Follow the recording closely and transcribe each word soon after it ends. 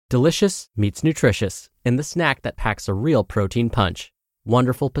Delicious meets nutritious in the snack that packs a real protein punch.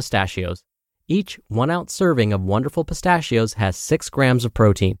 Wonderful Pistachios. Each 1-ounce serving of Wonderful Pistachios has 6 grams of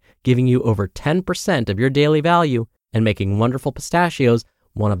protein, giving you over 10% of your daily value and making Wonderful Pistachios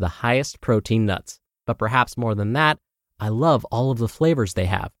one of the highest protein nuts. But perhaps more than that, I love all of the flavors they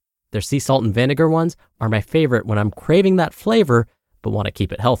have. Their sea salt and vinegar ones are my favorite when I'm craving that flavor but want to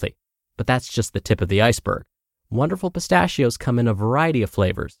keep it healthy. But that's just the tip of the iceberg. Wonderful Pistachios come in a variety of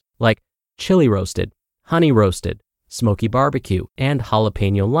flavors, like chili roasted, honey roasted, smoky barbecue, and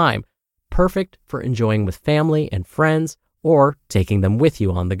jalapeno lime, perfect for enjoying with family and friends or taking them with you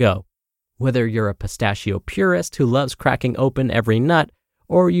on the go. Whether you're a pistachio purist who loves cracking open every nut,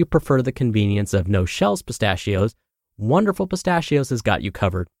 or you prefer the convenience of no-shells pistachios, Wonderful Pistachios has got you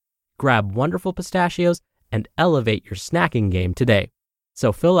covered. Grab Wonderful Pistachios and elevate your snacking game today.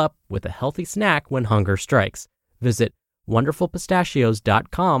 So fill up with a healthy snack when hunger strikes. Visit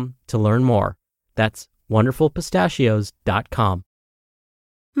wonderfulpistachios.com to learn more. That's wonderfulpistachios.com.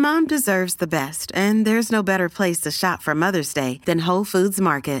 Mom deserves the best, and there's no better place to shop for Mother's Day than Whole Foods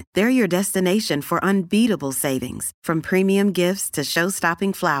Market. They're your destination for unbeatable savings, from premium gifts to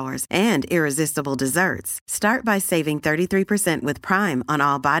show-stopping flowers and irresistible desserts. Start by saving 33% with Prime on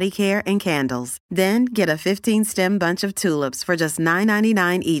all body care and candles. Then get a 15-stem bunch of tulips for just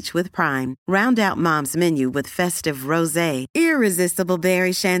 $9.99 each with Prime. Round out Mom's menu with festive rosé, irresistible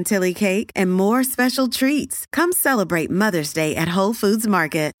berry chantilly cake, and more special treats. Come celebrate Mother's Day at Whole Foods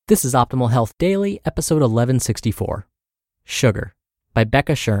Market. This is Optimal Health Daily, episode 1164. Sugar, by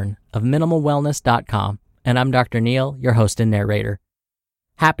Becca Shern of MinimalWellness.com, and I'm Dr. Neil, your host and narrator.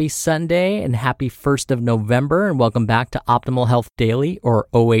 Happy Sunday and happy 1st of November, and welcome back to Optimal Health Daily, or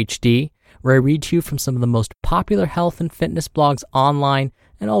OHD, where I read to you from some of the most popular health and fitness blogs online,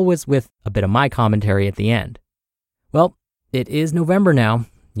 and always with a bit of my commentary at the end. Well, it is November now.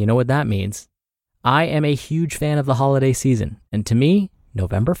 You know what that means. I am a huge fan of the holiday season, and to me,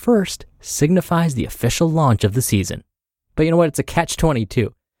 November 1st signifies the official launch of the season. But you know what? It's a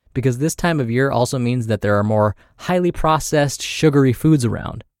catch-22, because this time of year also means that there are more highly processed, sugary foods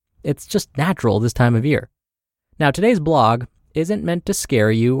around. It's just natural this time of year. Now, today's blog isn't meant to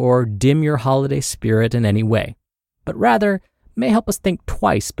scare you or dim your holiday spirit in any way, but rather may help us think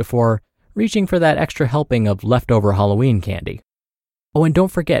twice before reaching for that extra helping of leftover Halloween candy. Oh, and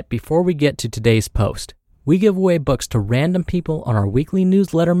don't forget, before we get to today's post, we give away books to random people on our weekly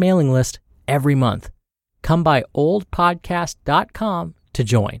newsletter mailing list every month. Come by oldpodcast.com to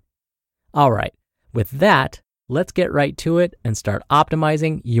join. All right, with that, let's get right to it and start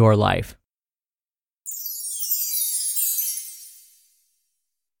optimizing your life.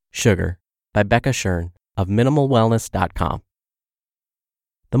 Sugar, by Becca Shern of MinimalWellness.com.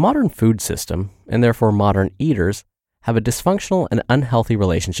 The modern food system, and therefore modern eaters, have a dysfunctional and unhealthy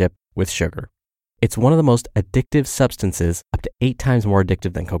relationship with sugar. It's one of the most addictive substances, up to 8 times more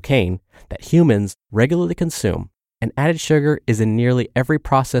addictive than cocaine, that humans regularly consume, and added sugar is in nearly every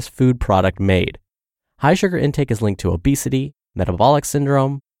processed food product made. High sugar intake is linked to obesity, metabolic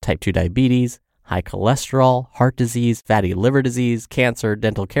syndrome, type 2 diabetes, high cholesterol, heart disease, fatty liver disease, cancer,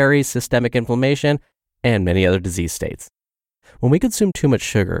 dental caries, systemic inflammation, and many other disease states. When we consume too much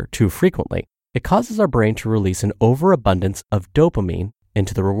sugar too frequently, it causes our brain to release an overabundance of dopamine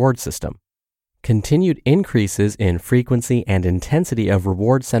into the reward system. Continued increases in frequency and intensity of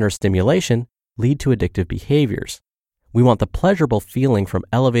reward center stimulation lead to addictive behaviors. We want the pleasurable feeling from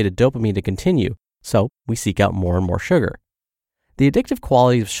elevated dopamine to continue, so we seek out more and more sugar. The addictive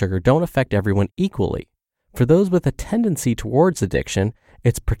qualities of sugar don't affect everyone equally. For those with a tendency towards addiction,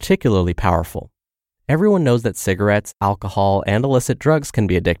 it's particularly powerful. Everyone knows that cigarettes, alcohol, and illicit drugs can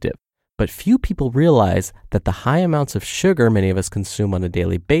be addictive, but few people realize that the high amounts of sugar many of us consume on a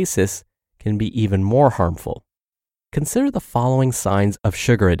daily basis can be even more harmful. Consider the following signs of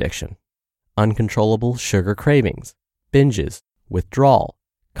sugar addiction: uncontrollable sugar cravings, binges, withdrawal,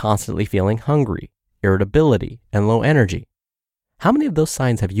 constantly feeling hungry, irritability, and low energy. How many of those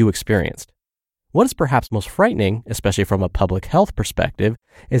signs have you experienced? What is perhaps most frightening, especially from a public health perspective,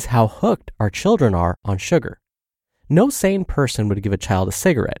 is how hooked our children are on sugar. No sane person would give a child a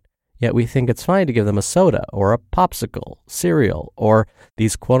cigarette, yet we think it's fine to give them a soda or a popsicle, cereal, or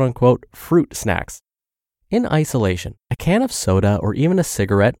these quote-unquote fruit snacks. In isolation, a can of soda or even a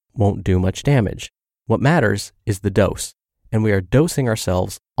cigarette won't do much damage. What matters is the dose, and we are dosing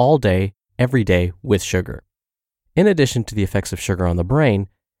ourselves all day, every day with sugar. In addition to the effects of sugar on the brain,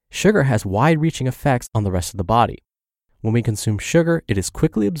 sugar has wide-reaching effects on the rest of the body. When we consume sugar, it is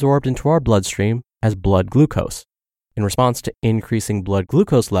quickly absorbed into our bloodstream as blood glucose. In response to increasing blood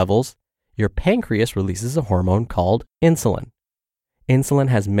glucose levels, your pancreas releases a hormone called insulin. Insulin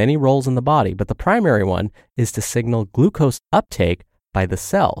has many roles in the body, but the primary one is to signal glucose uptake by the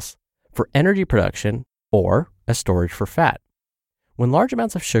cells for energy production or as storage for fat. When large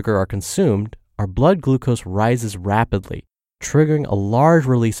amounts of sugar are consumed, our blood glucose rises rapidly, triggering a large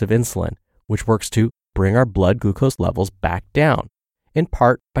release of insulin, which works to bring our blood glucose levels back down, in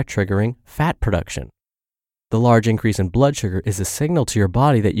part by triggering fat production. The large increase in blood sugar is a signal to your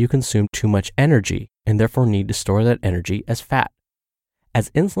body that you consume too much energy and therefore need to store that energy as fat. As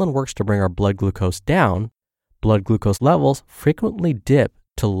insulin works to bring our blood glucose down, blood glucose levels frequently dip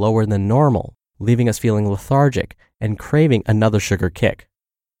to lower than normal, leaving us feeling lethargic and craving another sugar kick.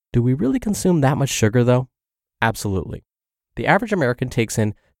 Do we really consume that much sugar though? Absolutely. The average American takes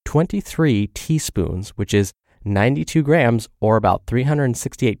in 23 teaspoons, which is 92 grams or about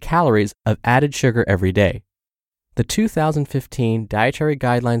 368 calories of added sugar every day. The 2015 Dietary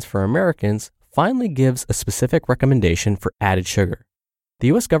Guidelines for Americans finally gives a specific recommendation for added sugar. The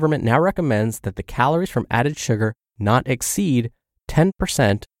U.S. government now recommends that the calories from added sugar not exceed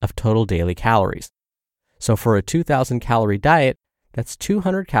 10% of total daily calories. So for a 2,000 calorie diet, that's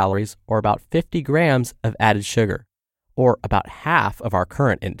 200 calories or about 50 grams of added sugar, or about half of our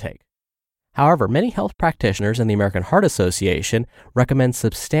current intake. However, many health practitioners and the American Heart Association recommend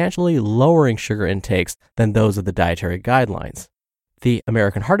substantially lowering sugar intakes than those of the dietary guidelines. The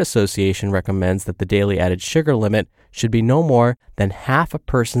American Heart Association recommends that the daily added sugar limit should be no more than half a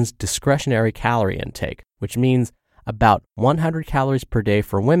person's discretionary calorie intake, which means about 100 calories per day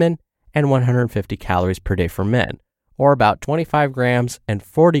for women and 150 calories per day for men, or about 25 grams and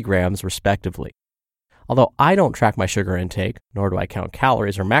 40 grams respectively. Although I don't track my sugar intake, nor do I count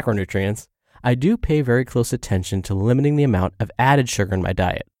calories or macronutrients, I do pay very close attention to limiting the amount of added sugar in my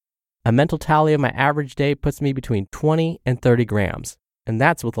diet. A mental tally of my average day puts me between 20 and 30 grams, and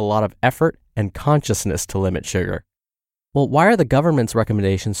that's with a lot of effort and consciousness to limit sugar. Well, why are the government's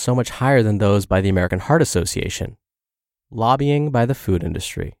recommendations so much higher than those by the American Heart Association? Lobbying by the food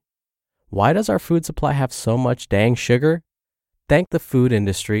industry. Why does our food supply have so much dang sugar? Thank the food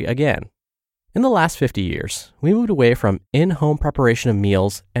industry again. In the last 50 years, we moved away from in-home preparation of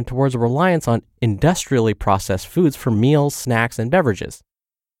meals and towards a reliance on industrially processed foods for meals, snacks, and beverages.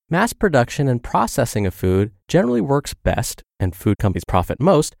 Mass production and processing of food generally works best, and food companies profit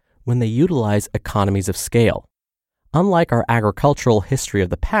most, when they utilize economies of scale. Unlike our agricultural history of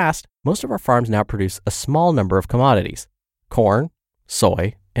the past, most of our farms now produce a small number of commodities: corn,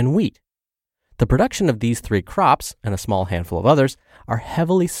 soy, and wheat. The production of these three crops, and a small handful of others, are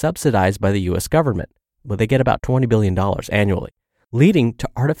heavily subsidized by the U.S. government, where they get about $20 billion annually, leading to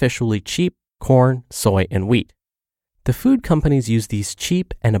artificially cheap corn, soy, and wheat. The food companies use these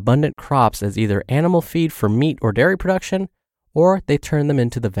cheap and abundant crops as either animal feed for meat or dairy production, or they turn them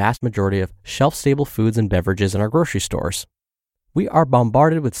into the vast majority of shelf-stable foods and beverages in our grocery stores. We are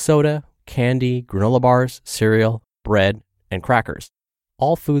bombarded with soda, candy, granola bars, cereal, bread, and crackers,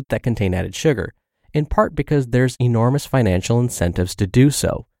 all foods that contain added sugar, in part because there's enormous financial incentives to do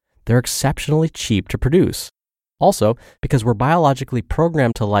so. They're exceptionally cheap to produce. Also, because we're biologically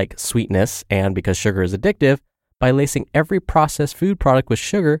programmed to like sweetness, and because sugar is addictive, by lacing every processed food product with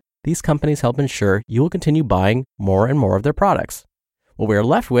sugar, these companies help ensure you will continue buying more and more of their products. What we are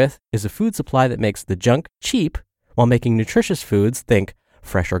left with is a food supply that makes the junk cheap while making nutritious foods, think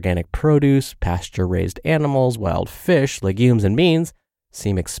fresh organic produce, pasture-raised animals, wild fish, legumes, and beans,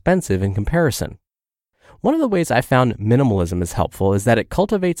 seem expensive in comparison. One of the ways I found minimalism is helpful is that it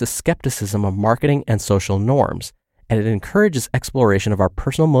cultivates a skepticism of marketing and social norms, and it encourages exploration of our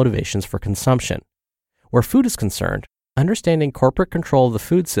personal motivations for consumption. Where food is concerned, understanding corporate control of the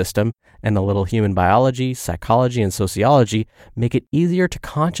food system and a little human biology, psychology, and sociology make it easier to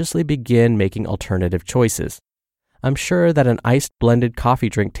consciously begin making alternative choices. I'm sure that an iced blended coffee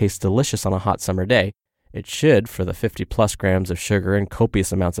drink tastes delicious on a hot summer day. It should for the 50 plus grams of sugar and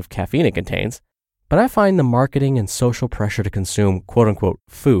copious amounts of caffeine it contains. But I find the marketing and social pressure to consume quote-unquote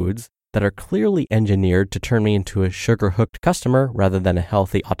foods that are clearly engineered to turn me into a sugar-hooked customer rather than a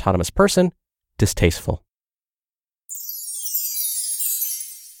healthy, autonomous person distasteful.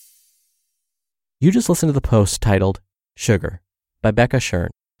 You just listened to the post titled Sugar by Becca Shern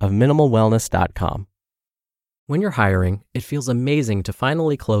of minimalwellness.com. When you're hiring, it feels amazing to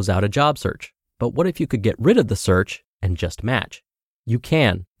finally close out a job search. But what if you could get rid of the search and just match? You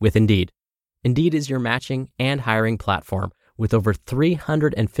can with Indeed. Indeed is your matching and hiring platform with over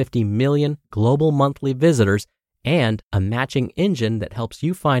 350 million global monthly visitors and a matching engine that helps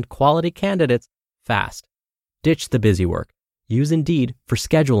you find quality candidates fast. Ditch the busy work. Use Indeed for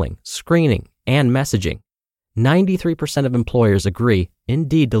scheduling, screening, and messaging. 93% of employers agree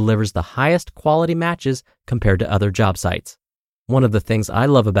Indeed delivers the highest quality matches compared to other job sites. One of the things I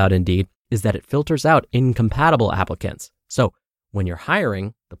love about Indeed is that it filters out incompatible applicants. So when you're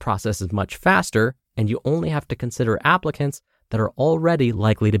hiring, the process is much faster and you only have to consider applicants that are already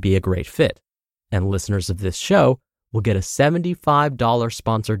likely to be a great fit. And listeners of this show will get a $75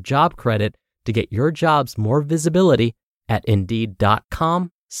 sponsored job credit to get your jobs more visibility at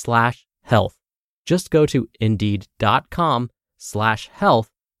Indeed.com/health. Just go to Indeed.com/health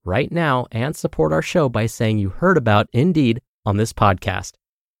right now and support our show by saying you heard about Indeed on this podcast.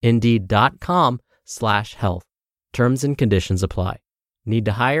 Indeed.com/health. Terms and conditions apply. Need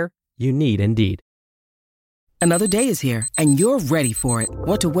to hire? You need Indeed. Another day is here, and you're ready for it.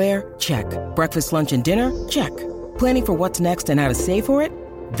 What to wear? Check. Breakfast, lunch, and dinner? Check. Planning for what's next and how to save for it?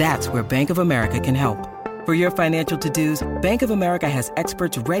 That's where Bank of America can help. For your financial to-dos, Bank of America has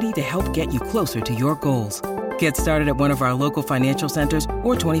experts ready to help get you closer to your goals. Get started at one of our local financial centers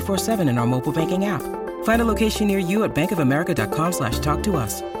or 24/7 in our mobile banking app. Find a location near you at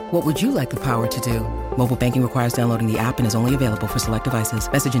bankofamerica.com/talktous. What would you like the power to do? Mobile banking requires downloading the app and is only available for select devices.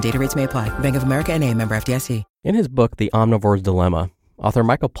 Message and data rates may apply. Bank of America N.A., member FDIC. In his book, The Omnivore's Dilemma, author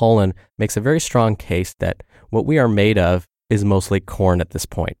Michael Pollan makes a very strong case that what we are made of is mostly corn at this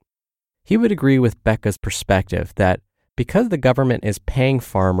point. He would agree with Becca's perspective that because the government is paying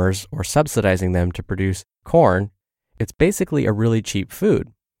farmers or subsidizing them to produce corn, it's basically a really cheap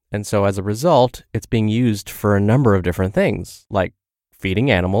food. And so as a result, it's being used for a number of different things, like feeding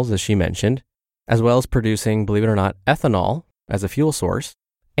animals, as she mentioned, as well as producing, believe it or not, ethanol as a fuel source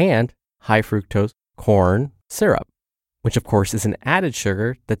and high fructose corn syrup, which of course is an added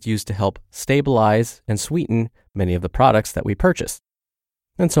sugar that's used to help stabilize and sweeten many of the products that we purchase.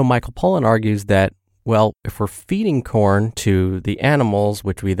 And so Michael Pollan argues that, well, if we're feeding corn to the animals,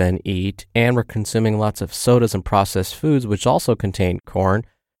 which we then eat, and we're consuming lots of sodas and processed foods, which also contain corn,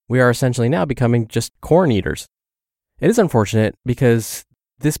 we are essentially now becoming just corn eaters. It is unfortunate because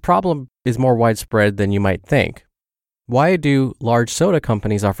this problem is more widespread than you might think. Why do large soda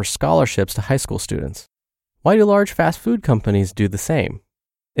companies offer scholarships to high school students? Why do large fast food companies do the same?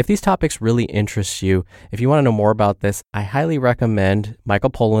 If these topics really interest you, if you want to know more about this, I highly recommend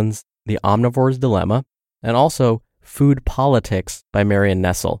Michael Pollan's The Omnivore's Dilemma and also Food Politics by Marion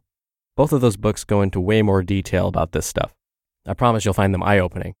Nestle. Both of those books go into way more detail about this stuff. I promise you'll find them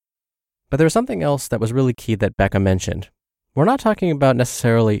eye-opening. But there's something else that was really key that Becca mentioned. We're not talking about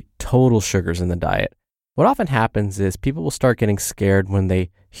necessarily total sugars in the diet. What often happens is people will start getting scared when they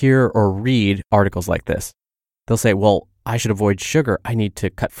hear or read articles like this. They'll say, well, I should avoid sugar. I need to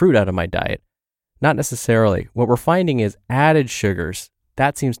cut fruit out of my diet. Not necessarily. What we're finding is added sugars.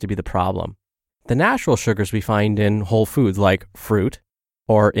 That seems to be the problem. The natural sugars we find in whole foods like fruit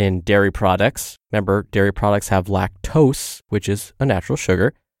or in dairy products. Remember, dairy products have lactose, which is a natural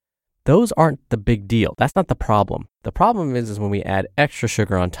sugar. Those aren't the big deal. That's not the problem. The problem is when we add extra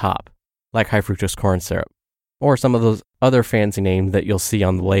sugar on top, like high fructose corn syrup, or some of those other fancy names that you'll see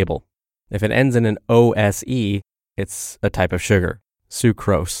on the label. If it ends in an OSE, it's a type of sugar.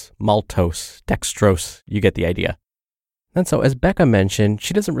 Sucrose, maltose, dextrose, you get the idea. And so as Becca mentioned,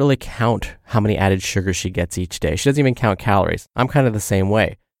 she doesn't really count how many added sugars she gets each day. She doesn't even count calories. I'm kind of the same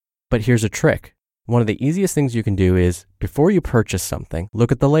way. But here's a trick. One of the easiest things you can do is, before you purchase something,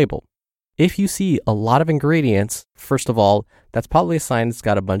 look at the label. If you see a lot of ingredients, first of all, that's probably a sign it's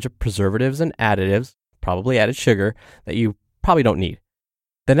got a bunch of preservatives and additives, probably added sugar, that you probably don't need.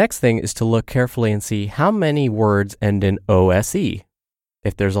 The next thing is to look carefully and see how many words end in OSE.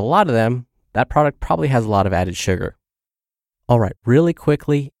 If there's a lot of them, that product probably has a lot of added sugar. All right, really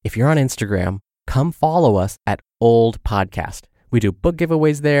quickly, if you're on Instagram, come follow us at Old Podcast. We do book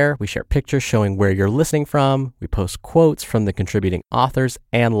giveaways there. We share pictures showing where you're listening from. We post quotes from the contributing authors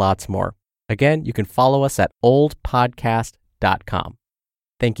and lots more. Again, you can follow us at oldpodcast.com.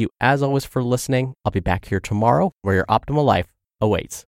 Thank you as always for listening. I'll be back here tomorrow where your optimal life awaits.